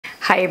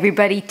Hi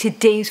everybody,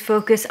 today's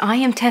focus, I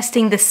am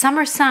testing the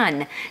summer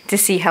sun to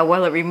see how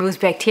well it removes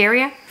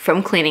bacteria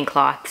from cleaning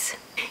cloths.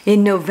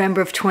 In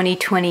November of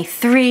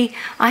 2023,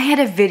 I had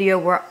a video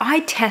where I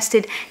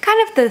tested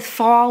kind of the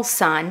fall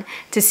sun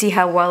to see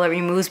how well it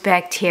removes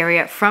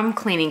bacteria from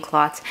cleaning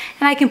cloths,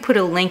 and I can put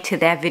a link to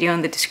that video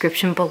in the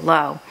description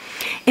below.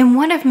 And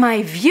one of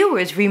my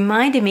viewers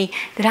reminded me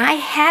that I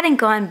hadn't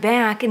gone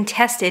back and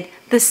tested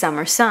the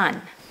summer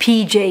sun.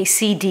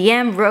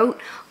 PJCDM wrote,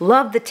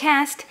 "Love the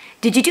test.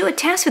 Did you do a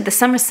test with the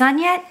summer sun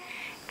yet?"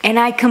 And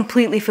I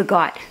completely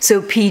forgot.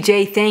 So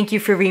PJ, thank you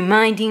for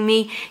reminding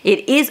me.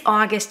 It is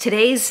August.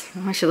 I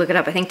should look it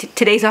up. I think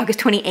today's August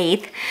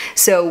 28th.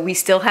 So we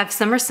still have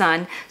summer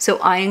sun. So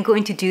I am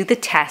going to do the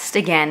test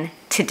again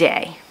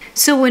today.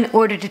 So in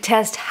order to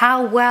test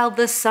how well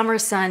the summer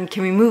sun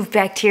can remove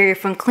bacteria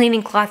from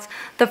cleaning cloths,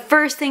 the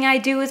first thing I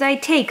do is I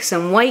take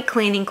some white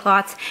cleaning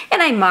cloths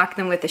and I mark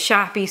them with a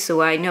Sharpie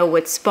so I know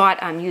what spot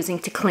I'm using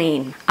to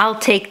clean. I'll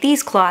take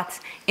these cloths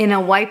and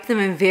I'll wipe them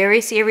in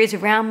various areas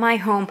around my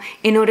home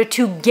in order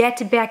to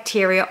get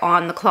bacteria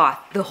on the cloth.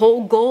 The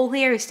whole goal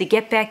here is to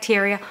get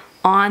bacteria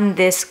on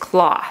this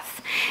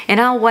cloth.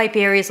 And I'll wipe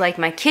areas like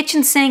my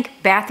kitchen sink,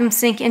 bathroom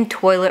sink, and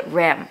toilet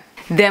rim.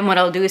 Then what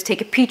I'll do is take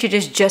a petri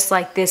dish just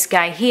like this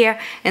guy here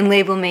and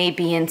label them A,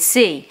 B, and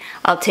C.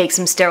 I'll take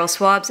some sterile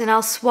swabs and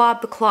I'll swab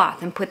the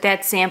cloth and put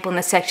that sample in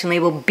the section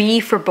labeled B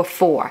for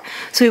before.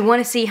 So we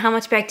want to see how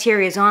much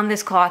bacteria is on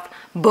this cloth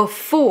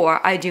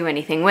before I do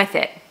anything with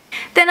it.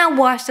 Then I'll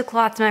wash the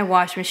cloth in my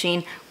wash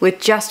machine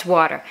with just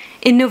water.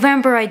 In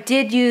November I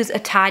did use a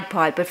Tide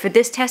Pod, but for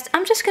this test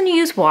I'm just going to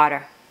use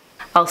water.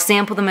 I'll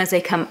sample them as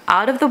they come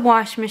out of the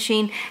wash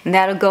machine, and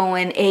that'll go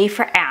in A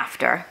for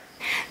after.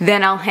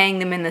 Then I'll hang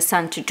them in the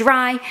sun to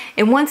dry,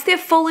 and once they're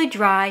fully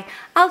dry,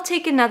 I'll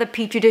take another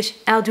petri dish,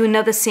 I'll do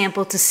another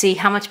sample to see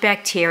how much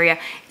bacteria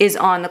is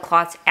on the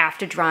cloths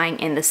after drying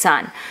in the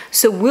sun.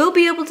 So we'll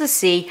be able to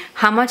see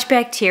how much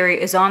bacteria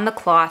is on the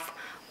cloth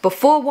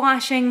before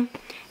washing,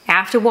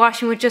 after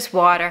washing with just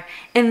water,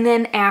 and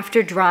then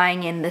after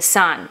drying in the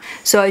sun.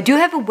 So I do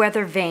have a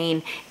weather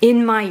vane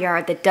in my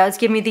yard that does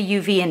give me the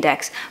UV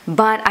index,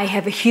 but I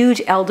have a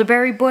huge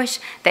elderberry bush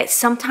that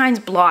sometimes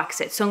blocks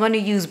it. So I'm going to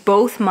use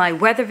both my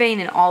weather vane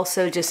and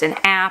also just an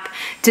app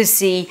to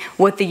see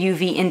what the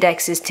UV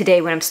index is today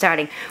when I'm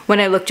starting.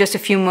 When I looked just a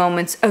few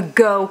moments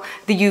ago,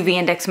 the UV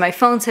index on my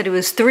phone said it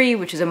was 3,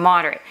 which is a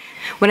moderate.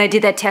 When I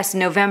did that test in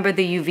November,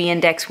 the UV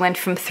index went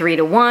from 3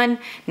 to 1.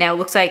 Now it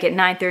looks like at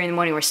 9:30 in the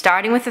morning we're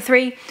starting with a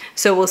 3,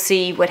 so we'll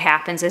see what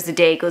happens as the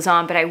day goes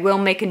on, but I will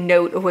make a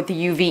note of what the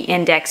UV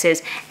index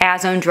is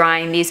as I'm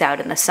drying these out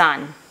in the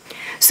sun.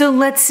 So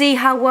let's see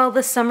how well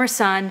the summer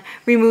sun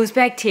removes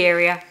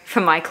bacteria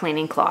from my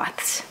cleaning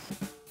cloths.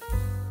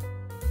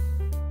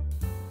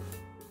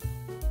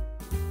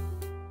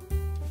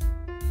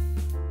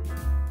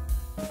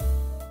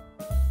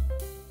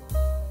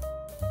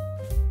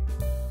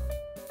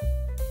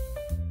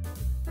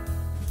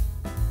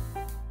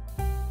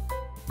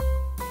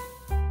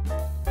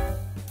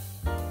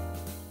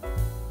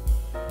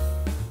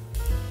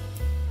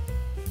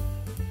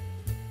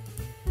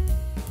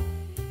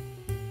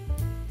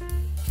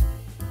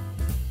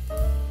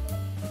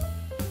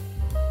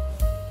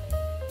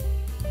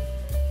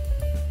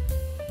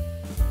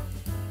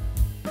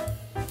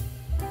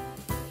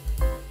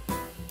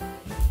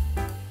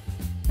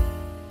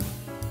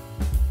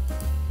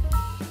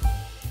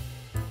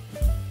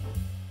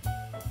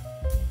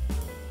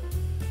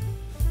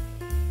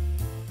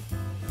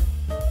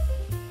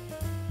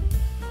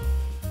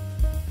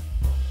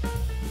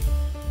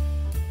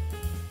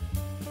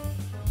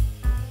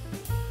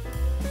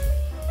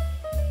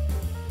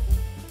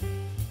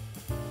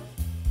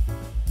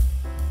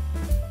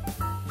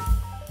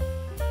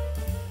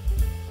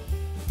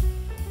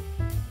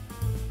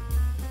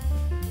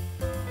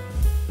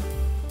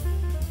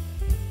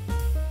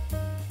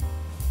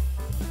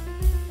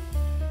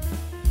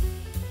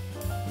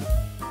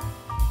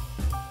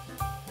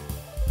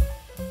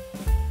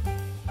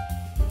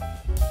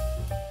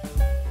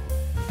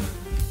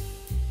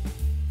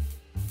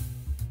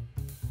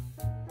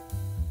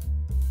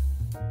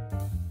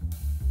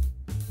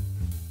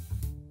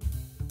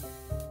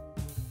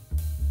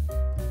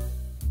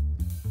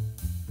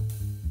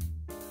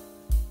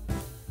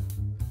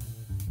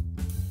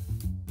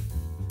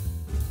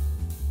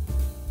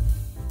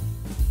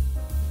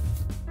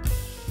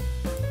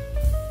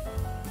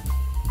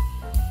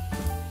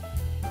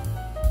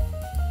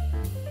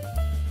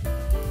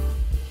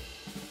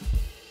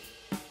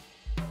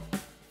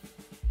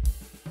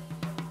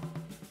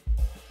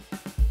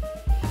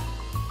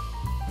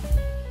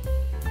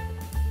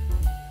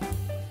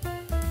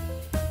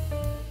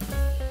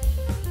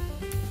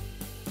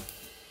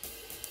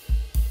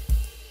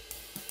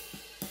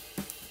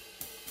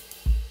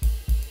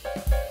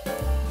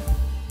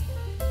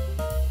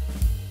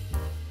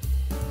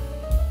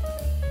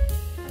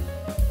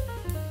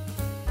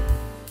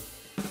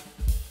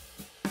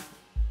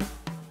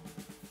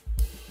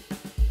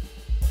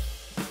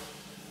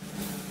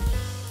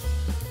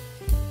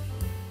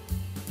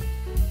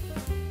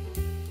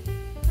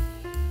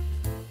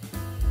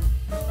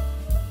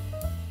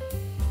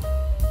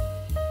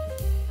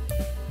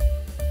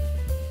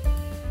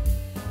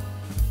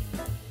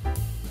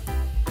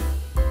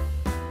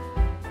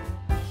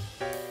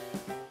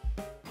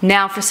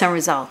 Now for some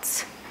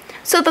results.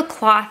 So the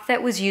cloth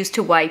that was used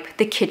to wipe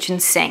the kitchen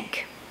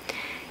sink.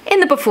 In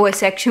the before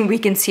section, we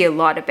can see a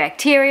lot of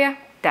bacteria.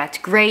 That's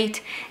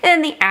great. And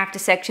in the after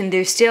section,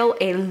 there's still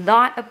a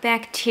lot of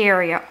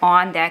bacteria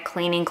on that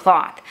cleaning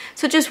cloth.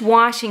 So just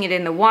washing it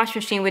in the wash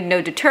machine with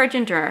no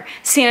detergent or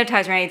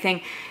sanitizer or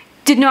anything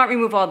did not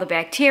remove all the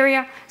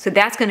bacteria. So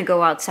that's going to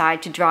go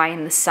outside to dry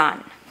in the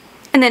sun.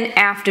 And then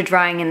after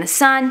drying in the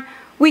sun,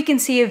 we can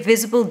see a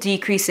visible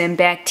decrease in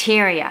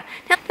bacteria.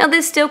 Now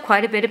there's still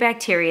quite a bit of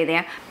bacteria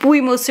there, but we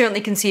most certainly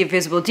can see a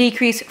visible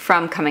decrease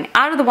from coming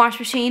out of the wash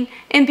machine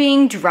and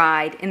being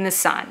dried in the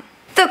sun.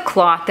 The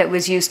cloth that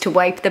was used to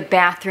wipe the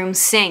bathroom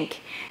sink.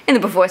 In the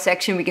before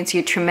section, we can see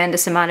a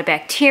tremendous amount of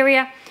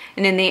bacteria,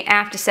 and in the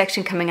after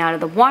section coming out of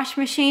the wash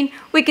machine,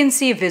 we can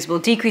see a visible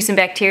decrease in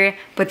bacteria,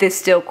 but there's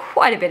still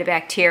quite a bit of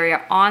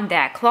bacteria on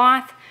that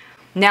cloth.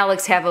 Now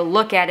let's have a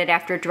look at it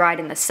after it dried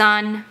in the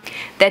sun.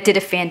 That did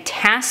a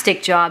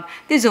fantastic job.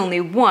 There's only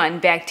one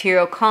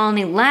bacterial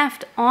colony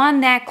left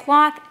on that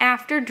cloth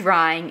after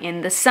drying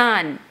in the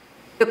sun.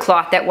 The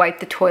cloth that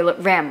wiped the toilet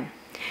rim.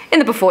 In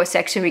the before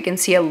section, we can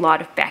see a lot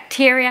of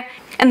bacteria,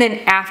 and then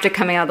after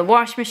coming out of the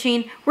wash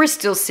machine, we're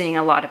still seeing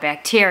a lot of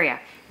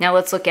bacteria. Now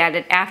let's look at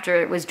it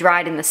after it was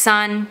dried in the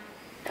sun.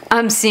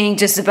 I'm seeing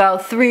just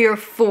about 3 or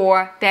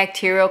 4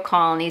 bacterial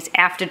colonies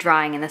after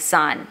drying in the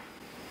sun.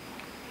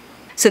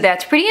 So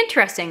that's pretty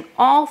interesting.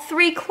 All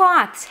 3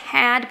 cloths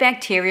had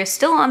bacteria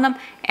still on them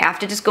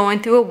after just going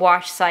through a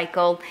wash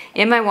cycle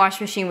in my wash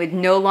machine with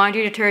no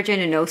laundry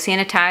detergent and no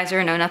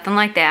sanitizer, no nothing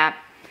like that.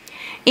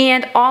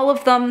 And all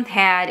of them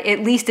had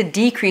at least a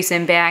decrease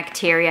in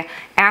bacteria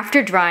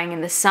after drying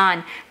in the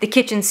sun. The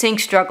kitchen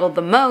sink struggled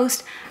the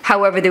most.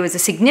 However, there was a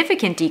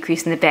significant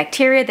decrease in the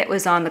bacteria that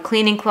was on the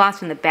cleaning cloths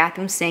from the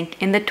bathroom sink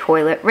and the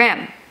toilet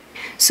rim.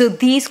 So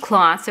these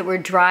cloths that were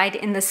dried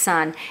in the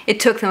sun, it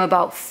took them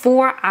about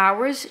 4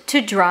 hours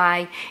to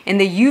dry, and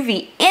the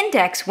UV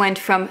index went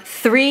from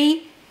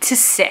 3 to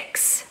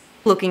 6.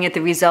 Looking at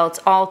the results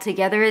all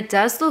together, it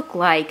does look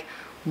like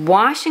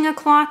washing a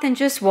cloth in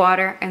just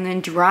water and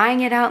then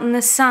drying it out in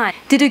the sun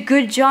did a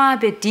good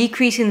job at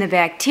decreasing the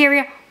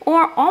bacteria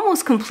or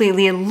almost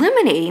completely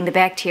eliminating the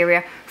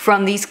bacteria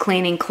from these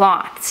cleaning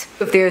cloths.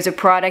 If there's a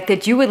product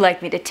that you would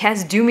like me to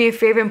test, do me a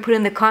favor and put it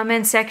in the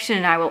comment section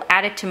and I will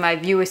add it to my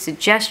viewer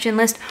suggestion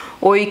list,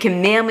 or you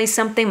can mail me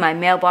something. My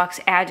mailbox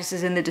address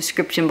is in the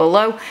description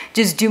below.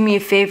 Just do me a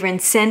favor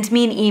and send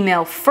me an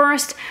email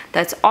first.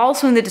 That's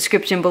also in the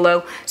description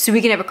below, so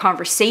we can have a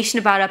conversation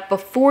about it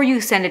before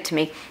you send it to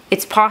me.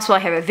 It's possible I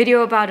have a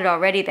video about it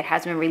already that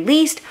hasn't been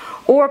released,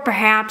 or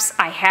perhaps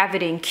I have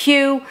it in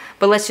queue,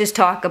 but let's just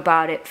talk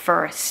about it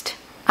first.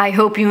 I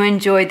hope you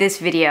enjoyed this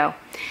video.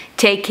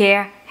 Take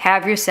care,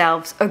 have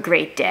yourselves a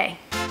great day.